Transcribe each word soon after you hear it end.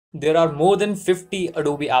There are more than 50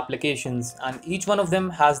 Adobe applications, and each one of them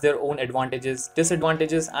has their own advantages,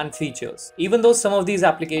 disadvantages, and features. Even though some of these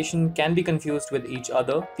applications can be confused with each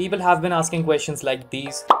other, people have been asking questions like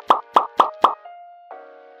these.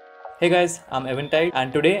 Hey guys, I'm Aventide,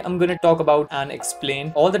 and today I'm gonna talk about and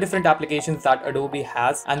explain all the different applications that Adobe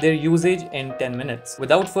has and their usage in 10 minutes.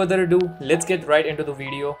 Without further ado, let's get right into the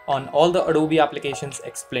video on all the Adobe applications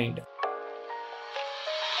explained.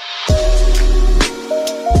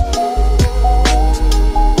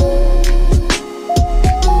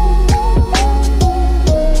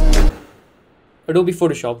 Adobe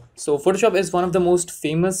Photoshop. So Photoshop is one of the most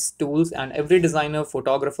famous tools and every designer,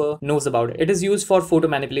 photographer knows about it. It is used for photo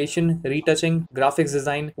manipulation, retouching, graphics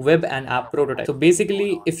design, web and app prototype. So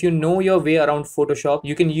basically, if you know your way around Photoshop,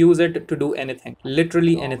 you can use it to do anything.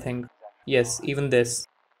 Literally anything. Yes, even this.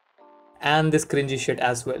 And this cringy shit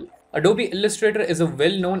as well. Adobe Illustrator is a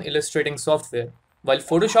well-known illustrating software. While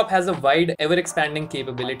Photoshop has a wide, ever-expanding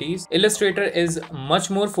capabilities, Illustrator is much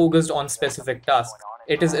more focused on specific tasks.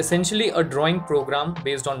 It is essentially a drawing program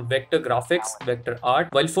based on vector graphics, vector art,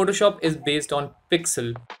 while Photoshop is based on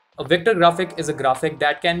pixel. A vector graphic is a graphic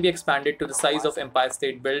that can be expanded to the size of Empire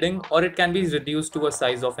State Building, or it can be reduced to a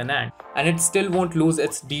size of an ant, and it still won't lose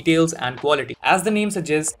its details and quality. As the name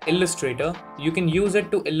suggests, Illustrator, you can use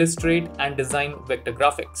it to illustrate and design vector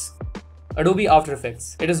graphics. Adobe After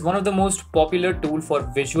Effects. It is one of the most popular tools for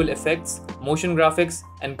visual effects, motion graphics,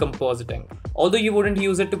 and compositing. Although you wouldn't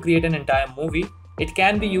use it to create an entire movie, it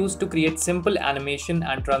can be used to create simple animation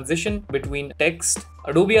and transition between text.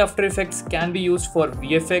 Adobe After Effects can be used for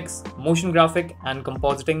VFX, motion graphic, and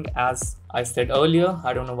compositing, as I said earlier.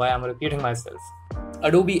 I don't know why I'm repeating myself.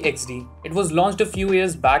 Adobe XD. It was launched a few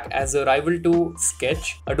years back as a rival to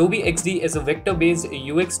Sketch. Adobe XD is a vector-based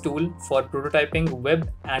UX tool for prototyping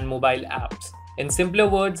web and mobile apps. In simpler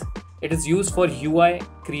words, it is used for UI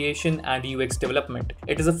creation and UX development.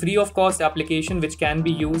 It is a free of cost application which can be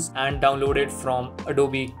used and downloaded from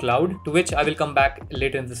Adobe Cloud, to which I will come back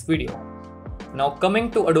later in this video. Now coming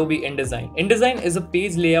to Adobe InDesign. InDesign is a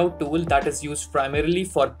page layout tool that is used primarily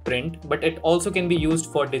for print, but it also can be used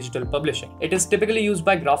for digital publishing. It is typically used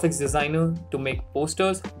by graphics designer to make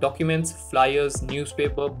posters, documents, flyers,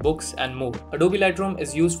 newspaper, books, and more. Adobe Lightroom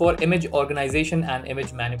is used for image organization and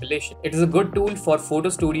image manipulation. It is a good tool for photo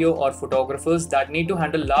studio or photographers that need to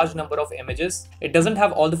handle large number of images. It doesn't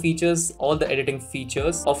have all the features, all the editing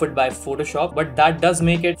features offered by Photoshop, but that does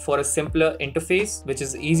make it for a simpler interface, which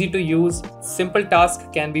is easy to use. Simple tasks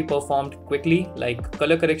can be performed quickly, like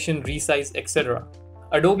color correction, resize, etc.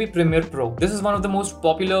 Adobe Premiere Pro. This is one of the most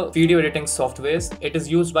popular video editing softwares. It is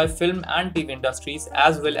used by film and TV industries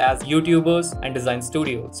as well as YouTubers and design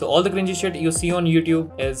studios. So all the cringy shit you see on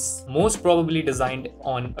YouTube is most probably designed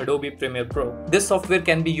on Adobe Premiere Pro. This software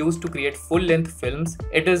can be used to create full-length films.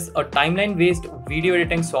 It is a timeline-based video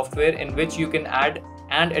editing software in which you can add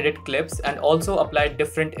and edit clips and also apply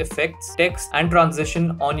different effects, text, and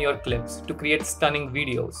transition on your clips to create stunning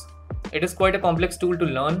videos. It is quite a complex tool to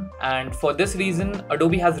learn, and for this reason,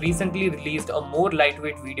 Adobe has recently released a more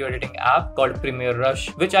lightweight video editing app called Premiere Rush,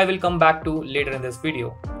 which I will come back to later in this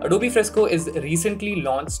video. Adobe Fresco is recently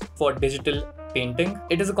launched for digital painting.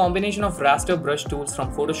 It is a combination of raster brush tools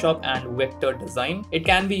from Photoshop and vector design. It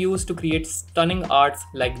can be used to create stunning arts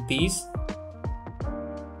like these.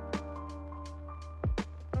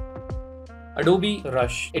 Adobe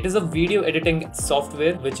Rush. It is a video editing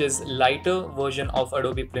software which is lighter version of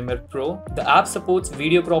Adobe Premiere Pro. The app supports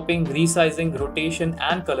video cropping, resizing, rotation,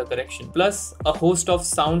 and color correction, plus a host of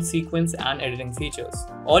sound sequence and editing features.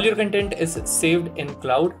 All your content is saved in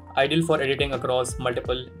cloud, ideal for editing across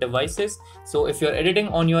multiple devices. So if you're editing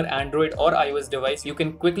on your Android or iOS device, you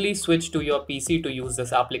can quickly switch to your PC to use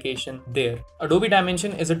this application there. Adobe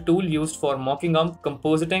Dimension is a tool used for mocking up,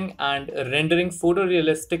 compositing, and rendering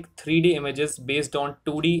photorealistic 3D images based on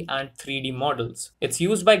 2D and 3D models. It's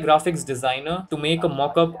used by graphics designer to make a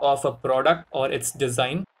mock-up of a product or its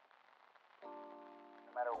design.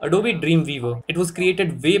 Adobe Dreamweaver. It was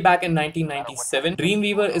created way back in 1997.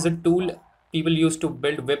 Dreamweaver is a tool people used to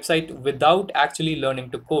build website without actually learning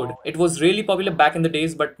to code. It was really popular back in the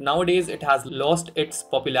days, but nowadays it has lost its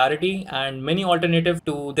popularity and many alternatives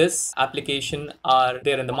to this application are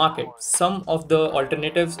there in the market. Some of the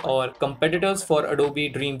alternatives or competitors for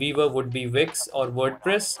Adobe Dreamweaver would be Wix or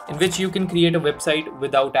WordPress, in which you can create a website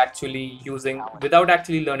without actually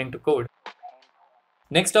learning to code.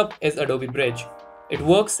 Next up is Adobe Bridge. It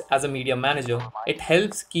works as a media manager. It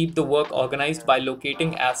helps keep the work organized by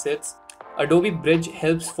locating assets. Adobe Bridge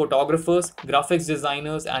helps photographers, graphics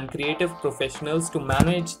designers, and creative professionals to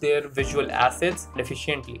manage their visual assets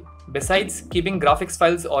efficiently. Besides keeping graphics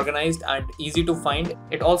files organized and easy to find,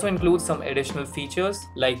 it also includes some additional features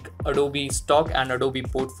like Adobe Stock and Adobe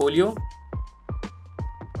Portfolio.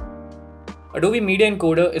 Adobe Media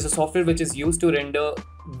Encoder is a software which is used to render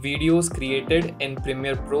videos created in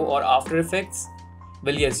Premiere Pro or After Effects.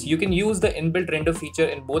 Well, yes, you can use the inbuilt render feature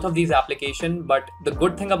in both of these applications, but the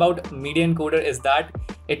good thing about Media Encoder is that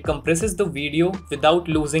it compresses the video without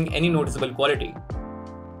losing any noticeable quality.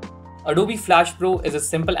 Adobe Flash Pro is a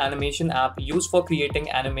simple animation app used for creating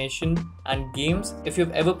animation and games. If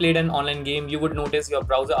you've ever played an online game, you would notice your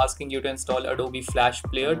browser asking you to install Adobe Flash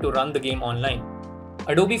Player to run the game online.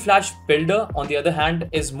 Adobe Flash Builder, on the other hand,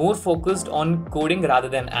 is more focused on coding rather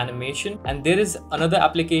than animation, and there is another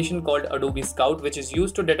application called Adobe Scout which is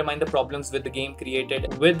used to determine the problems with the game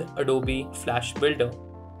created with Adobe Flash Builder.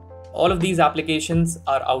 All of these applications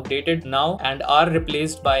are outdated now and are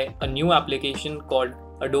replaced by a new application called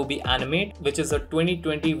Adobe Animate, which is a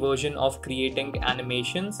 2020 version of creating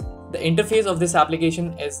animations. The interface of this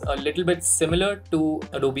application is a little bit similar to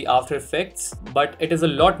Adobe After Effects, but it is a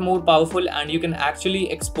lot more powerful and you can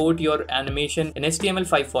actually export your animation in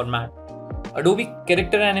HTML5 format. Adobe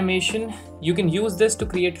Character Animation, you can use this to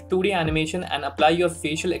create 2D animation and apply your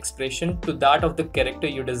facial expression to that of the character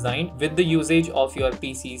you designed with the usage of your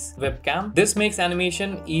PC's webcam. This makes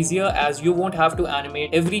animation easier as you won't have to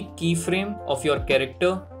animate every keyframe of your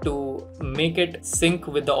character to make it sync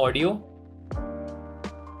with the audio.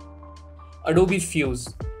 Adobe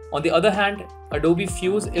Fuse. On the other hand, Adobe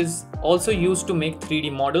Fuse is also used to make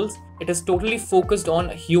 3D models. It is totally focused on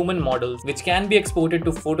human models, which can be exported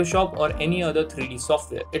to Photoshop or any other 3D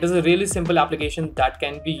software. It is a really simple application that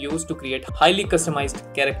can be used to create highly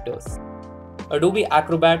customized characters. Adobe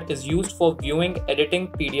Acrobat is used for viewing, editing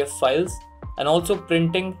PDF files, and also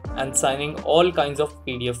printing and signing all kinds of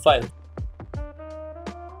PDF files.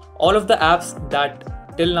 All of the apps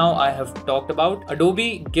that till now I have talked about,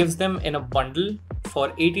 Adobe gives them in a bundle for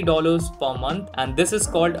 $80 per month, and this is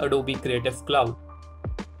called Adobe Creative Cloud.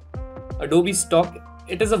 Adobe Stock,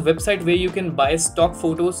 it is a website where you can buy stock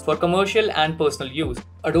photos for commercial and personal use.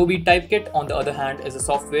 Adobe Typekit, on the other hand, is a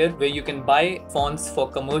software where you can buy fonts for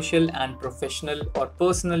commercial and professional or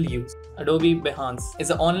personal use. Adobe Behance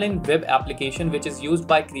is an online web application which is used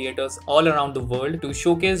by creators all around the world to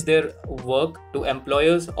showcase their work to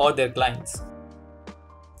employers or their clients.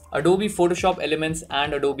 Adobe Photoshop Elements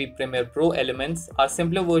and Adobe Premiere Pro Elements are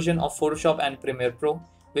simpler versions of Photoshop and Premiere Pro,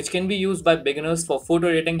 which can be used by beginners for photo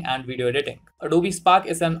editing and video editing. Adobe Spark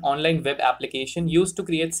is an online web application used to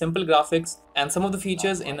create simple graphics, and some of the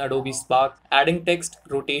features in Adobe Spark, adding text,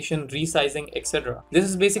 rotation, resizing, etc. This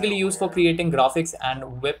is basically used for creating graphics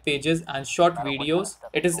and web pages and short videos.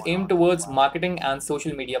 It is aimed towards marketing and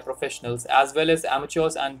social media professionals, as well as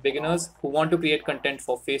amateurs and beginners who want to create content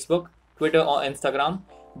for Facebook, Twitter, or Instagram,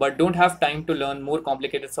 but don't have time to learn more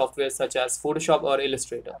complicated software such as Photoshop or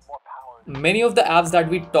Illustrator. Many of the apps that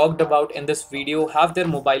we talked about in this video have their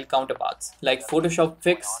mobile counterparts like Photoshop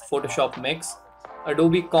Fix, Photoshop Mix,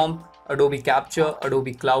 Adobe Comp, Adobe Capture,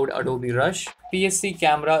 Adobe Cloud, Adobe Rush. PSC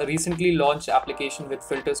Camera recently launched application with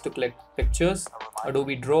filters to collect pictures,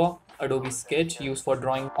 Adobe Draw, Adobe Sketch used for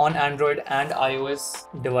drawing on Android and iOS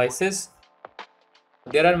devices.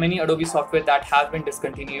 There are many Adobe software that have been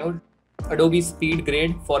discontinued. Adobe Speed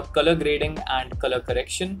Grade for color grading and color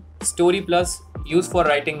correction. Story Plus used for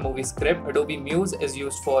writing movie script. Adobe Muse is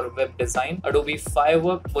used for web design. Adobe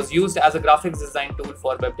Firework was used as a graphics design tool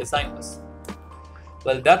for web designers.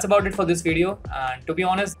 Well, that's about it for this video, and to be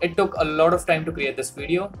honest, it took a lot of time to create this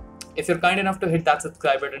video. If you're kind enough to hit that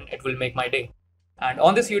subscribe button, it will make my day. And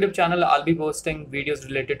on this YouTube channel, I'll be posting videos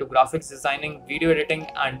related to graphics designing, video editing,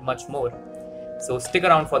 and much more. So stick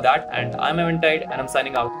around for that, and I'm Aventide and I'm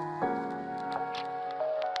signing out.